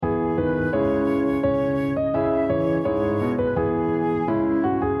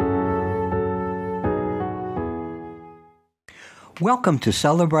Welcome to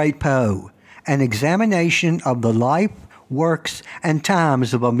Celebrate Poe, an examination of the life, works, and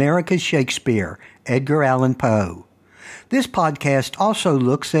times of America's Shakespeare, Edgar Allan Poe. This podcast also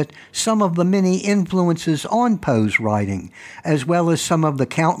looks at some of the many influences on Poe's writing, as well as some of the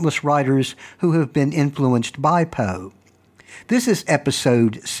countless writers who have been influenced by Poe. This is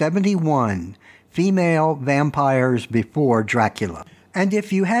episode 71, Female Vampires Before Dracula. And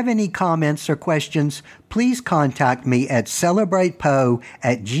if you have any comments or questions, please contact me at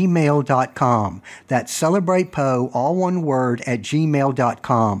celebratepoe@gmail.com. That's celebratepoe, all one word,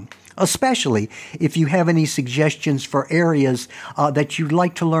 @gmail.com. Especially if you have any suggestions for areas that you'd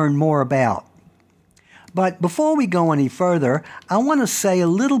like to learn more about. But before we go any further, I want to say a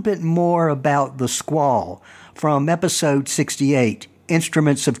little bit more about The Squall from episode 68,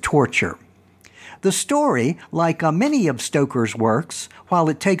 Instruments of Torture. The story, like many of Stoker's works, while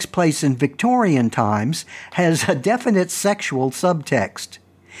it takes place in Victorian times, has a definite sexual subtext.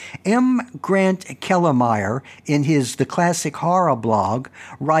 M. Grant Kellermeyer, in his The Classic Horror blog,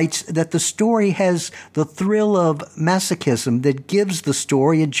 writes that the story has the thrill of masochism that gives the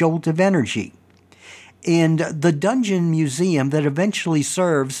story a jolt of energy. In the dungeon museum that eventually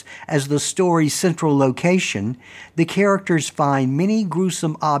serves as the story's central location, the characters find many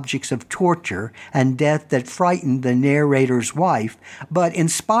gruesome objects of torture and death that frighten the narrator's wife, but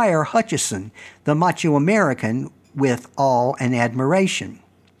inspire Hutcheson, the macho American, with awe and admiration.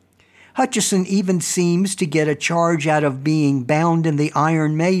 Hutcheson even seems to get a charge out of being bound in the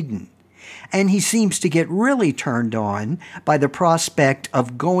Iron Maiden, and he seems to get really turned on by the prospect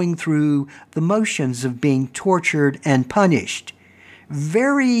of going through the motions of being tortured and punished.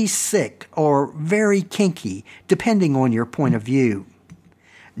 Very sick or very kinky, depending on your point of view.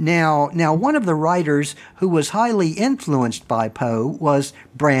 Now, one of the writers who was highly influenced by Poe was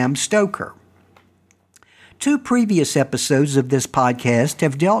Bram Stoker. 2 previous episodes of this podcast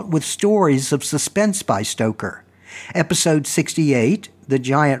have dealt with stories of suspense by Stoker. Episode 68, The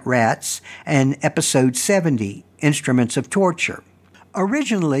Giant Rats, and Episode 70, Instruments of Torture.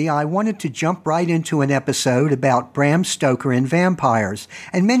 Originally, I wanted to jump right into an episode about Bram Stoker and vampires,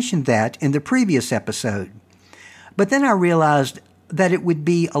 and mentioned that in the previous episode. But then I realized that it would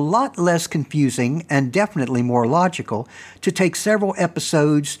be a lot less confusing and definitely more logical to take several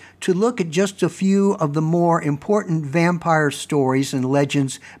episodes to look at just a few of the more important vampire stories and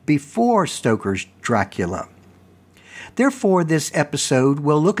legends before Stoker's Dracula. Therefore, this episode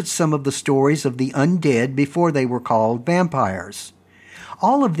will look at some of the stories of the undead before they were called vampires.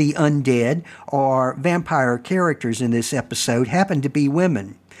 All of the undead or vampire characters in this episode happen to be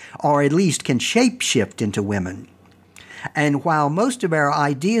women, or at least can shapeshift into women. And while most of our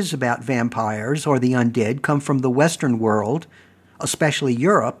ideas about vampires or the undead come from the Western world, especially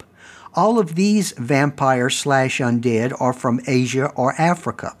Europe, all of these vampire/undead are from Asia or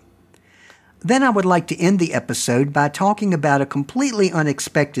Africa. Then I would like to end the episode by talking about a completely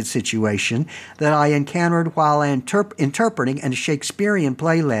unexpected situation that I encountered while interpreting a Shakespearean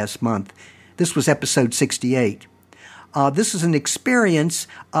play last month. This was episode 68. This is an experience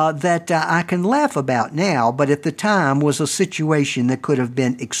that I can laugh about now, but at the time was a situation that could have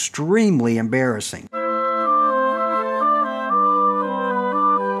been extremely embarrassing.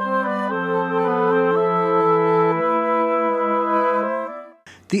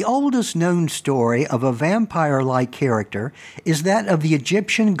 The oldest known story of a vampire-like character is that of the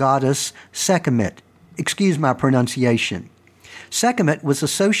Egyptian goddess Sekhmet. Excuse my pronunciation. Sekhmet was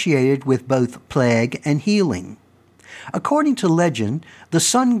associated with both plague and healing. According to legend, the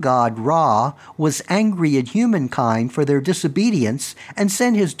sun god Ra was angry at humankind for their disobedience and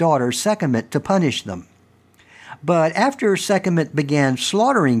sent his daughter Sekhmet to punish them. But after Sekhmet began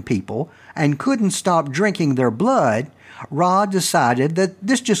slaughtering people and couldn't stop drinking their blood, Ra decided that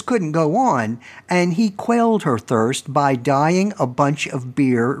this just couldn't go on, and he quelled her thirst by dyeing a bunch of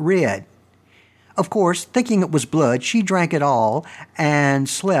beer red. Of course, thinking it was blood, she drank it all and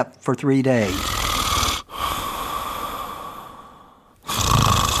slept for 3 days.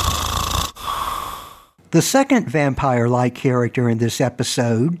 The second vampire-like character in this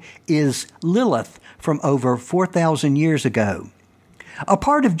episode is Lilith from over 4,000 years ago. A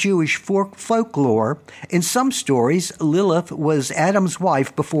part of Jewish folklore, in some stories, Lilith was Adam's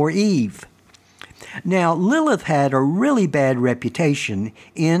wife before Eve. Now, Lilith had a really bad reputation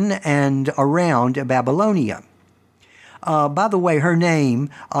in and around Babylonia. By the way, her name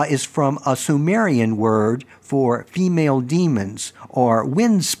is from a Sumerian word for female demons or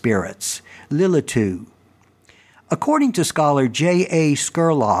wind spirits, Lilitu. According to scholar J.A.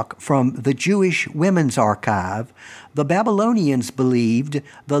 Skurlock from the Jewish Women's Archive, the Babylonians believed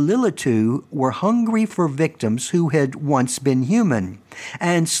the Lilitu were hungry for victims who had once been human,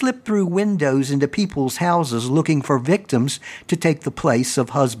 and slipped through windows into people's houses looking for victims to take the place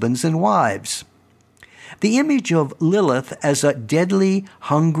of husbands and wives. The image of Lilith as a deadly,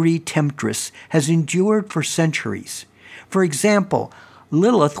 hungry temptress has endured for centuries. For example,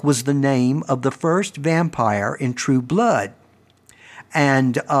 Lilith was the name of the first vampire in True Blood,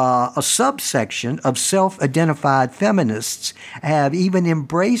 and a subsection of self-identified feminists have even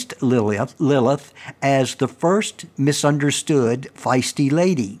embraced Lilith as the first misunderstood feisty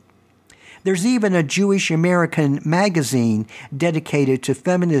lady. There's even a Jewish American magazine dedicated to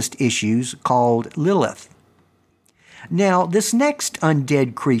feminist issues called Lilith. Now, this next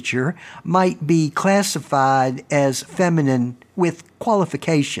undead creature might be classified as feminine with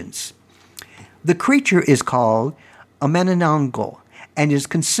qualifications. The creature is called a Manananggal and is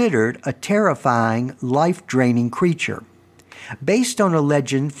considered a terrifying, life-draining creature. Based on a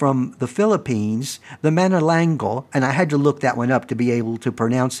legend from the Philippines, the Manananggal, and I had to look that one up to be able to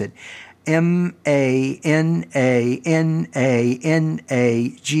pronounce it,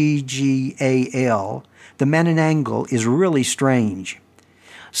 Manananggal, the Manananggal is really strange.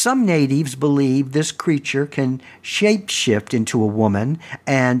 Some natives believe this creature can shapeshift into a woman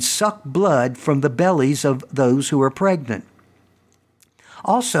and suck blood from the bellies of those who are pregnant.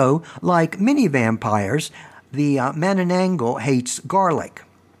 Also, like many vampires, the Manananggal hates garlic.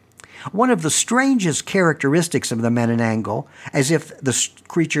 One of the strangest characteristics of the Manananggal, as if the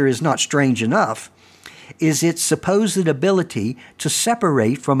creature is not strange enough, is its supposed ability to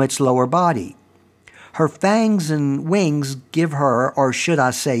separate from its lower body. Her fangs and wings give her, or should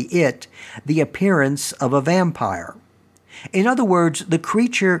I say it, the appearance of a vampire. In other words, the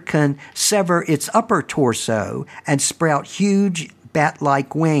creature can sever its upper torso and sprout huge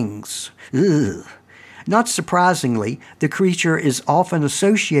bat-like wings. Ugh. Not surprisingly, the creature is often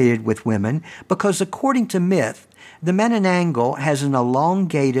associated with women because, according to myth, the Manananggal has an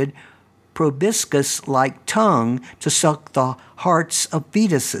elongated, proboscis-like tongue to suck the hearts of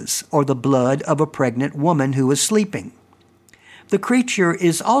fetuses or the blood of a pregnant woman who is sleeping. The creature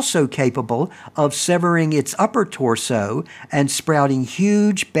is also capable of severing its upper torso and sprouting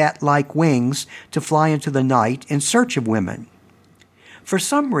huge bat-like wings to fly into the night in search of women. For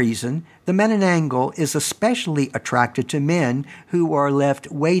some reason, the Manananggal is especially attracted to men who are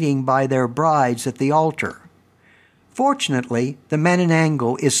left waiting by their brides at the altar. Fortunately, the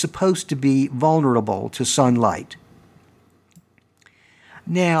Manananggal is supposed to be vulnerable to sunlight.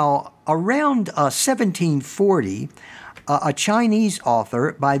 Now, around 1740, a Chinese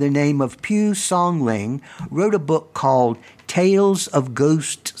author by the name of Pu Songling wrote a book called Tales of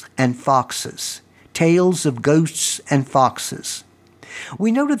Ghosts and Foxes. Tales of Ghosts and Foxes.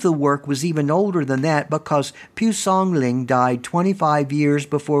 We know that the work was even older than that because Pu Songling died 25 years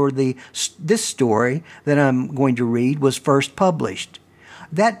before this story that I'm going to read was first published.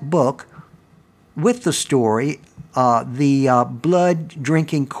 That book, with the story, The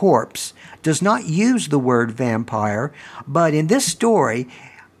Blood-Drinking Corpse, does not use the word vampire, but in this story,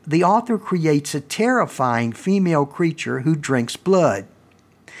 the author creates a terrifying female creature who drinks blood.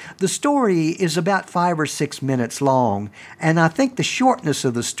 The story is about 5 or 6 minutes long, and I think the shortness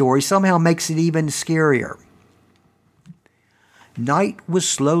of the story somehow makes it even scarier. Night was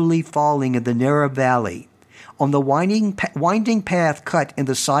slowly falling in the narrow valley. On the winding path cut in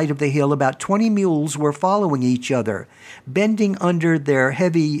the side of the hill, about 20 mules were following each other, bending under their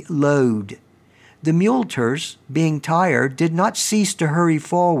heavy load. The muleters, being tired, did not cease to hurry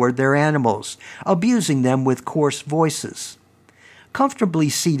forward their animals, abusing them with coarse voices. Comfortably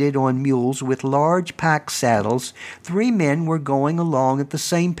seated on mules with large pack saddles, 3 men were going along at the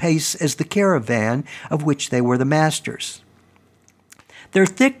same pace as the caravan of which they were the masters. Their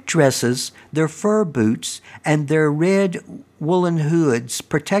thick dresses, their fur boots, and their red woolen hoods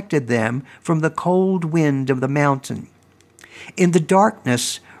protected them from the cold wind of the mountain. In the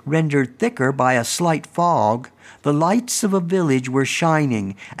darkness, rendered thicker by a slight fog, the lights of a village were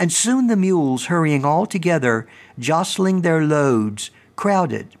shining, and soon the mules, hurrying all together, jostling their loads,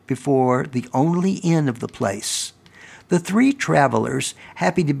 crowded before the only inn of the place. The 3 travelers,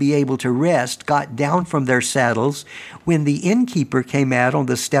 happy to be able to rest, got down from their saddles when the innkeeper came out on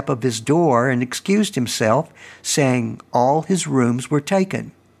the step of his door and excused himself, saying all his rooms were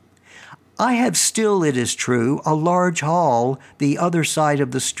taken. I have still, it is true, a large hall the other side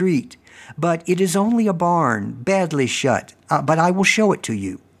of the street, but it is only a barn, badly shut, but I will show it to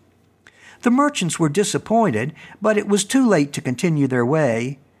you. The merchants were disappointed, but it was too late to continue their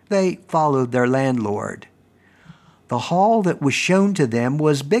way. They followed their landlord. The hall that was shown to them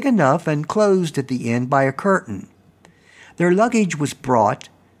was big enough and closed at the end by a curtain. Their luggage was brought,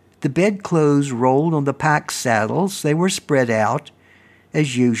 the bedclothes rolled on the pack saddles. They were spread out,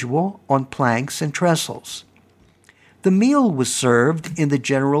 as usual, on planks and trestles. The meal was served in the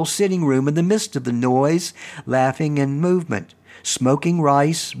general sitting room in the midst of the noise, laughing, and movement. Smoking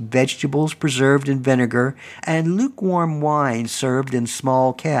rice, vegetables preserved in vinegar, and lukewarm wine served in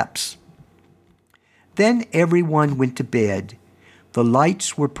small caps. Then everyone went to bed. The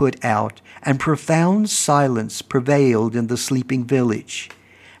lights were put out, and profound silence prevailed in the sleeping village.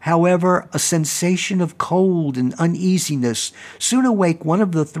 However, a sensation of cold and uneasiness soon awake one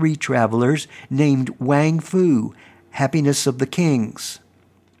of the three travelers named Wang Fu, Happiness of the Kings.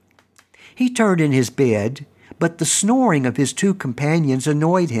 He turned in his bed, but the snoring of his two companions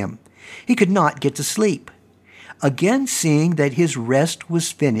annoyed him. He could not get to sleep. Again seeing that his rest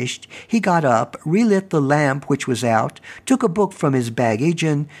was finished, he got up, relit the lamp which was out, took a book from his baggage,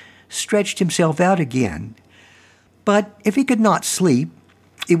 and stretched himself out again. But if he could not sleep,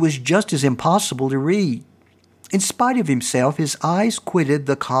 it was just as impossible to read. In spite of himself, his eyes quitted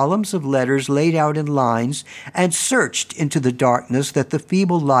the columns of letters laid out in lines and searched into the darkness that the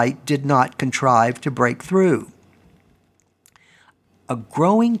feeble light did not contrive to break through. A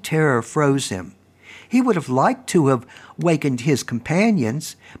growing terror froze him. He would have liked to have wakened his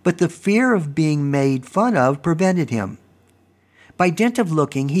companions, but the fear of being made fun of prevented him. By dint of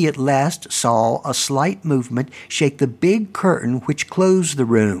looking, he at last saw a slight movement shake the big curtain which closed the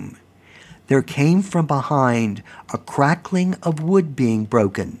room. There came from behind a crackling of wood being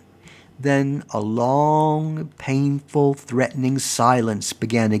broken. Then a long, painful, threatening silence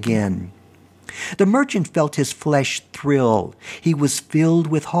began again. The merchant felt his flesh thrill. He was filled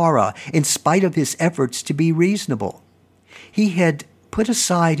with horror, in spite of his efforts to be reasonable. He had put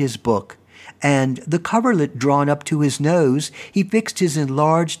aside his book, and the coverlet drawn up to his nose, he fixed his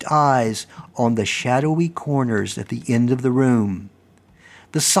enlarged eyes on the shadowy corners at the end of the room.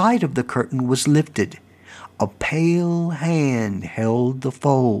 The side of the curtain was lifted. A pale hand held the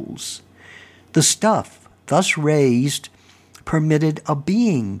folds. The stuff, thus raised, permitted a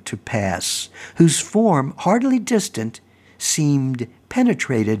being to pass, whose form, hardly distant, seemed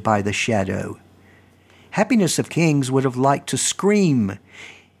penetrated by the shadow. Happiness of Kings would have liked to scream.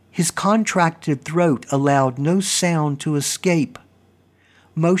 His contracted throat allowed no sound to escape.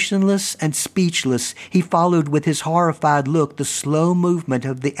 Motionless and speechless, he followed with his horrified look the slow movement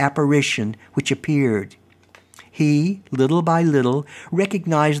of the apparition which appeared. He, little by little,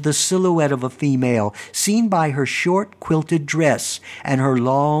 recognized the silhouette of a female, seen by her short quilted dress and her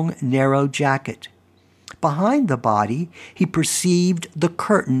long, narrow jacket. Behind the body, he perceived the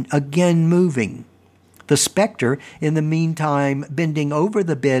curtain again moving. The specter, in the meantime bending over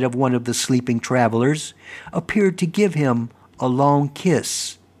the bed of one of the sleeping travelers, appeared to give him a long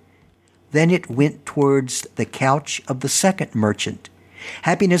kiss. Then it went towards the couch of the second merchant.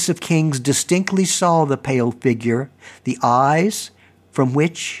 Happiness of Kings distinctly saw the pale figure, the eyes from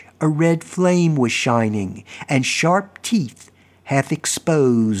which a red flame was shining, and sharp teeth half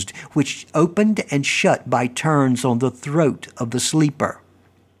exposed, which opened and shut by turns on the throat of the sleeper.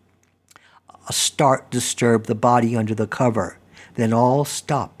 A start disturbed the body under the cover. Then all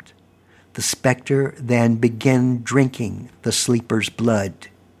stopped. The specter then began drinking the sleeper's blood.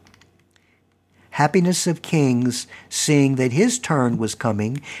 Happiness of Kings, seeing that his turn was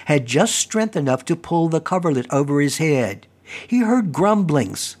coming, had just strength enough to pull the coverlet over his head. He heard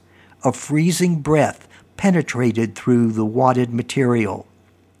grumblings. A freezing breath penetrated through the wadded material.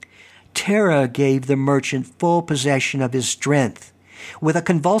 Terror gave the merchant full possession of his strength. With a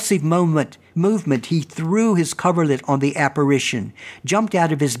convulsive movement, he threw his coverlet on the apparition, jumped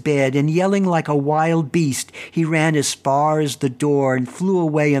out of his bed, and yelling like a wild beast, he ran as far as the door and flew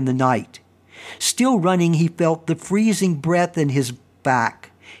away in the night. Still running, he felt the freezing breath in his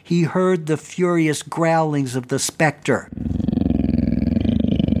back. He heard the furious growlings of the specter.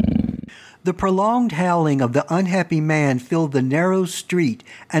 The prolonged howling of the unhappy man filled the narrow street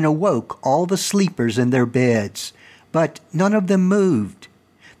and awoke all the sleepers in their beds. But none of them moved.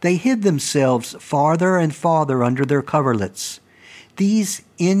 They hid themselves farther and farther under their coverlets. These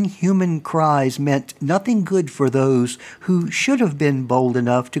inhuman cries meant nothing good for those who should have been bold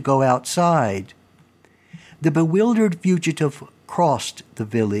enough to go outside. The bewildered fugitive crossed the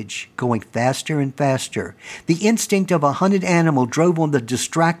village, going faster and faster. The instinct of a hunted animal drove on the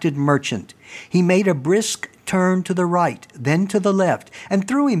distracted merchant. He made a brisk turn to the right, then to the left, and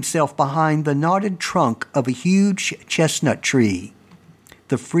threw himself behind the knotted trunk of a huge chestnut tree.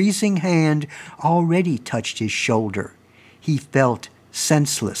 The freezing hand already touched his shoulder. He felt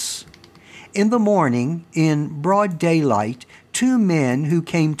senseless. In the morning, in broad daylight, two men who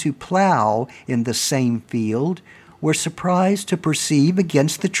came to plow in the same field were surprised to perceive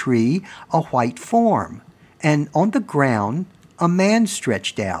against the tree a white form, and on the ground a man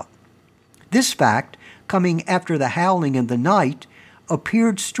stretched out. This fact, coming after the howling in the night,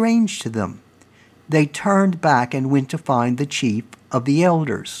 appeared strange to them. They turned back and went to find the chief of the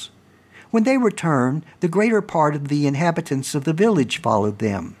elders. When they returned, the greater part of the inhabitants of the village followed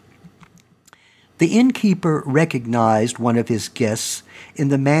them. The innkeeper recognized one of his guests in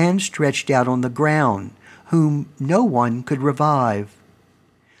the man stretched out on the ground, whom no one could revive.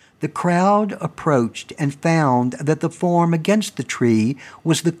 The crowd approached and found that the form against the tree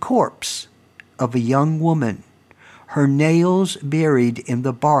was the corpse of a young woman, her nails buried in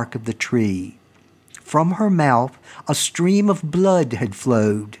the bark of the tree. From her mouth a stream of blood had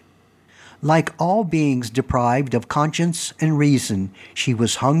flowed. Like all beings deprived of conscience and reason, she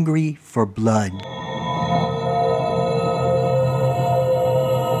was hungry for blood.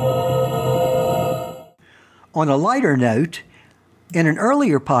 On a lighter note, in an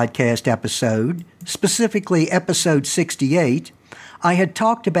earlier podcast episode, specifically episode 68, I had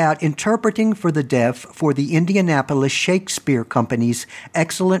talked about interpreting for the deaf for the Indianapolis Shakespeare Company's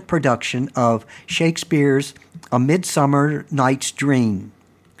excellent production of Shakespeare's A Midsummer Night's Dream.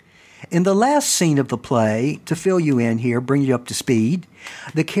 In the last scene of the play, to fill you in here, bring you up to speed,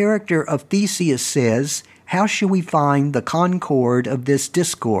 the character of Theseus says, "How shall we find the concord of this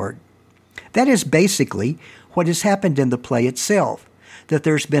discord?" That is basically what has happened in the play itself, that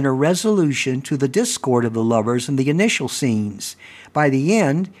there's been a resolution to the discord of the lovers in the initial scenes. By the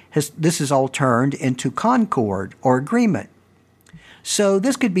end, this is all turned into concord or agreement. So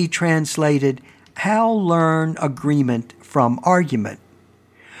this could be translated, how learn agreement from argument.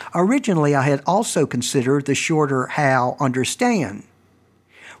 Originally, I had also considered the shorter how understand.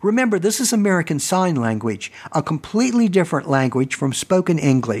 Remember, this is American Sign Language, a completely different language from spoken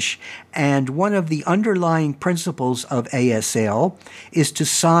English, and one of the underlying principles of ASL is to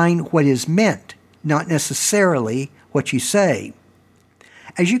sign what is meant, not necessarily what you say.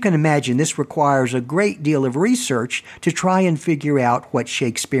 As you can imagine, this requires a great deal of research to try and figure out what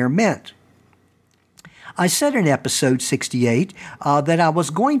Shakespeare meant. I said in episode 68 that I was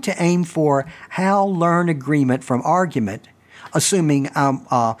going to aim for how learn agreement from argument, assuming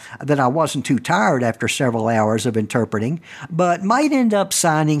that I wasn't too tired after several hours of interpreting, but might end up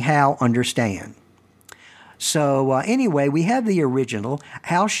signing how understand. So anyway, we have the original,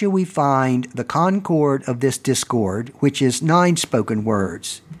 how shall we find the concord of this discord, which is 9 spoken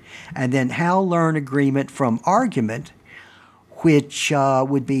words, and then how learn agreement from argument, which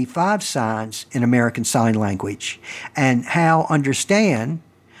would be 5 signs in American Sign Language, and how understand,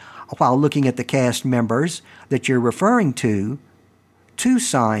 while looking at the cast members that you're referring to, 2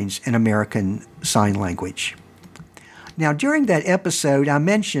 signs in American Sign Language. Now, during that episode, I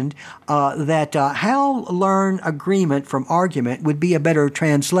mentioned that how learn agreement from argument would be a better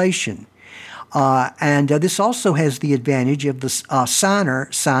translation. And this also has the advantage of the signer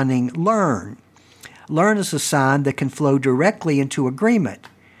signing learn. Learn is a sign that can flow directly into agreement.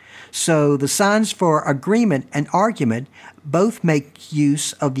 So the signs for agreement and argument both make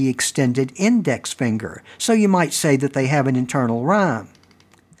use of the extended index finger. So you might say that they have an internal rhyme.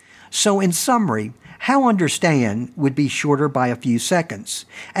 So in summary, how understand would be shorter by a few seconds.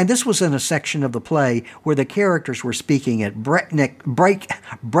 And this was in a section of the play where the characters were speaking at breakneck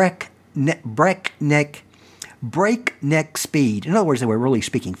speed. In other words, they were really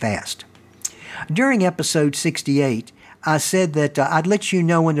speaking fast. During episode 68, I said that I'd let you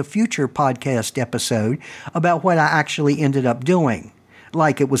know in a future podcast episode about what I actually ended up doing,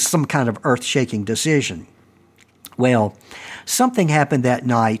 like it was some kind of earth-shaking decision. Well, something happened that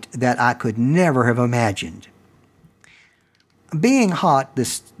night that I could never have imagined. Being hot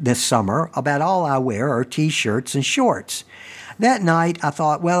this summer, about all I wear are T-shirts and shorts. That night, I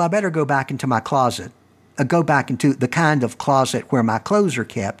thought, well, I better go back into my closet. Go back into the kind of closet where my clothes are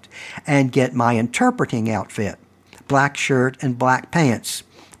kept and get my interpreting outfit. Black shirt and black pants.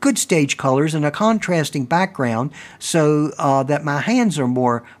 Good stage colors and a contrasting background so that my hands are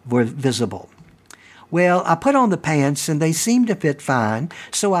more visible. Well, I put on the pants and they seemed to fit fine,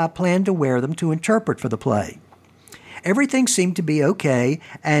 so I planned to wear them to interpret for the play. Everything seemed to be okay,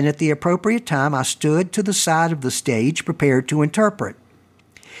 and at the appropriate time I stood to the side of the stage prepared to interpret.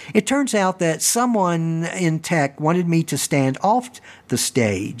 It turns out that someone in tech wanted me to stand off the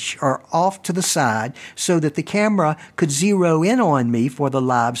stage or off to the side so that the camera could zero in on me for the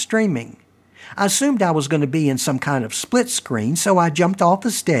live streaming. I assumed I was going to be in some kind of split screen, so I jumped off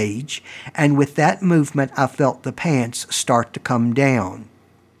the stage, and with that movement I felt the pants start to come down.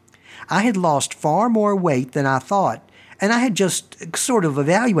 I had lost far more weight than I thought, and I had just sort of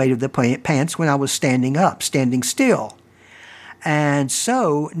evaluated the pants when I was standing up, standing still. And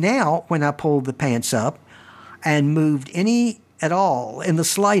so now when I pulled the pants up and moved any at all in the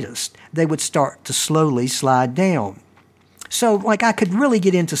slightest, they would start to slowly slide down. So like I could really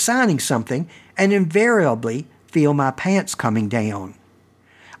get into signing something and invariably feel my pants coming down.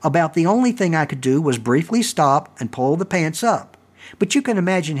 About the only thing I could do was briefly stop and pull the pants up. But you can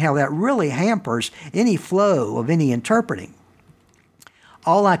imagine how that really hampers any flow of any interpreting.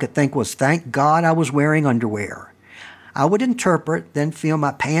 All I could think was, thank God I was wearing underwear. I would interpret, then feel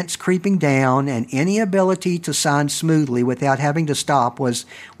my pants creeping down, and any ability to sign smoothly without having to stop was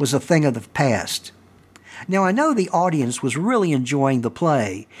a thing of the past. Now, I know the audience was really enjoying the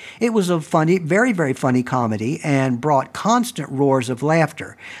play. It was a funny, very, very funny comedy and brought constant roars of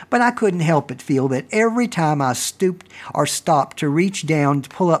laughter, but I couldn't help but feel that every time I stooped or stopped to reach down to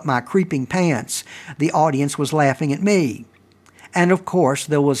pull up my creeping pants, the audience was laughing at me. And of course,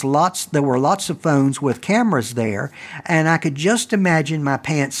 there were lots of phones with cameras there, and I could just imagine my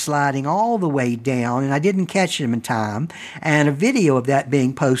pants sliding all the way down, and I didn't catch them in time, and a video of that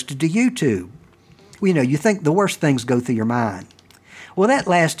being posted to YouTube. You know, you think the worst things go through your mind. Well, that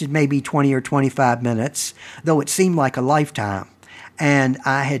lasted maybe 20 or 25 minutes, though it seemed like a lifetime. And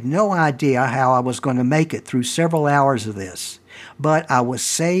I had no idea how I was going to make it through several hours of this. But I was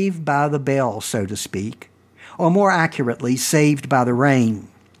saved by the bell, so to speak. Or more accurately, saved by the rain.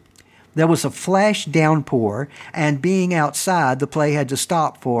 There was a flash downpour, and being outside, the play had to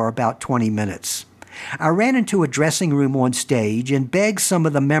stop for about 20 minutes. I ran into a dressing room on stage and begged some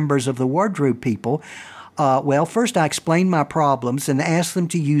of the members of the wardrobe people. First I explained my problems and asked them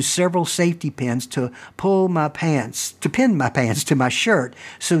to use several safety pins to pin my pants to my shirt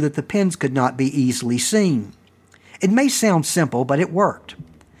so that the pins could not be easily seen. It may sound simple, but it worked.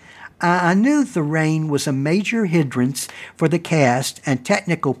 I knew the rain was a major hindrance for the cast and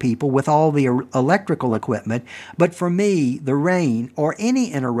technical people with all the electrical equipment, but for me, the rain, or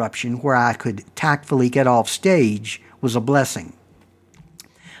any interruption where I could tactfully get off stage, was a blessing.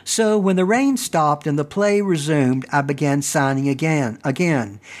 So when the rain stopped and the play resumed, I began signing again,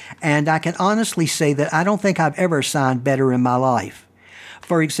 and I can honestly say that I don't think I've ever signed better in my life.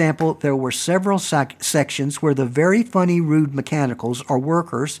 For example, there were several sections where the very funny rude mechanicals or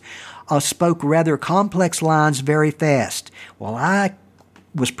workers spoke rather complex lines very fast, while I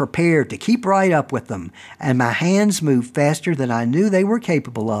was prepared to keep right up with them, and my hands moved faster than I knew they were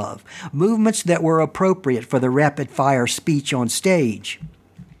capable of, movements that were appropriate for the rapid-fire speech on stage.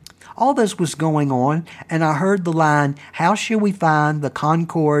 All this was going on, and I heard the line, "How shall we find the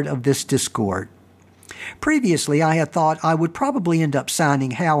concord of this discord?" Previously, I had thought I would probably end up signing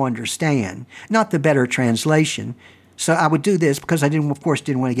 "How understand," not the better translation, so I would do this because I didn't want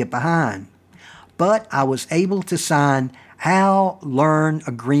to get behind. But I was able to sign "How learn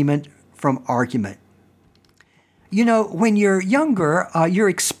agreement from argument." You know, when you're younger, you're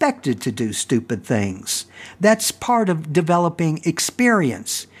expected to do stupid things. That's part of developing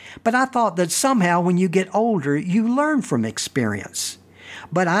experience. But I thought that somehow when you get older, you learn from experience.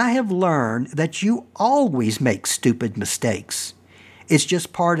 But I have learned that you always make stupid mistakes. It's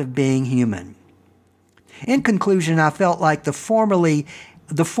just part of being human. In conclusion, I felt like the formerly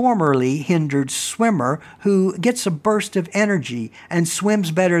hindered swimmer who gets a burst of energy and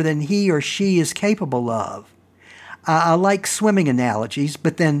swims better than he or she is capable of. I like swimming analogies,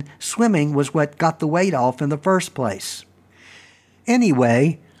 but then swimming was what got the weight off in the first place.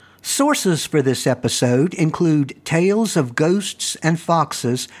 Anyway, sources for this episode include Tales of Ghosts and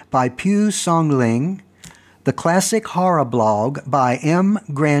Foxes by Pugh Song Ling, The Classic Horror Blog by M.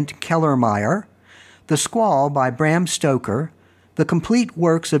 Grant Kellermeyer, The Squall by Bram Stoker, The Complete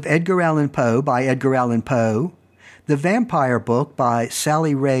Works of Edgar Allan Poe by Edgar Allan Poe, The Vampire Book by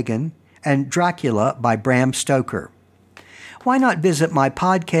Sally Reagan, and Dracula by Bram Stoker. Why not visit my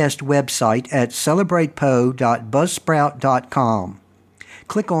podcast website at celebratepoe.buzzsprout.com.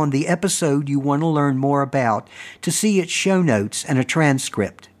 Click on the episode you want to learn more about to see its show notes and a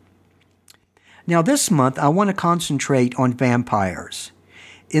transcript. Now this month I want to concentrate on vampires.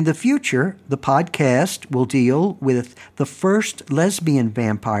 In the future, the podcast will deal with the first lesbian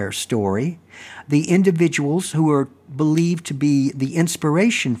vampire story, the individuals who are believed to be the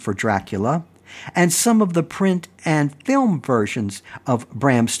inspiration for Dracula, and some of the print and film versions of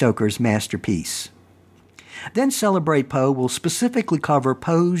Bram Stoker's masterpiece. Then Celebrate Poe will specifically cover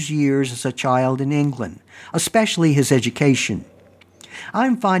Poe's years as a child in England, especially his education.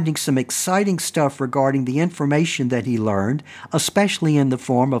 I'm finding some exciting stuff regarding the information that he learned, especially in the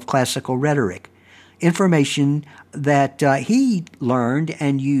form of classical rhetoric. information that he learned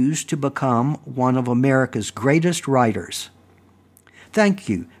and used to become one of America's greatest writers. Thank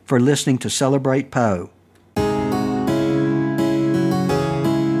you for listening to Celebrate Poe.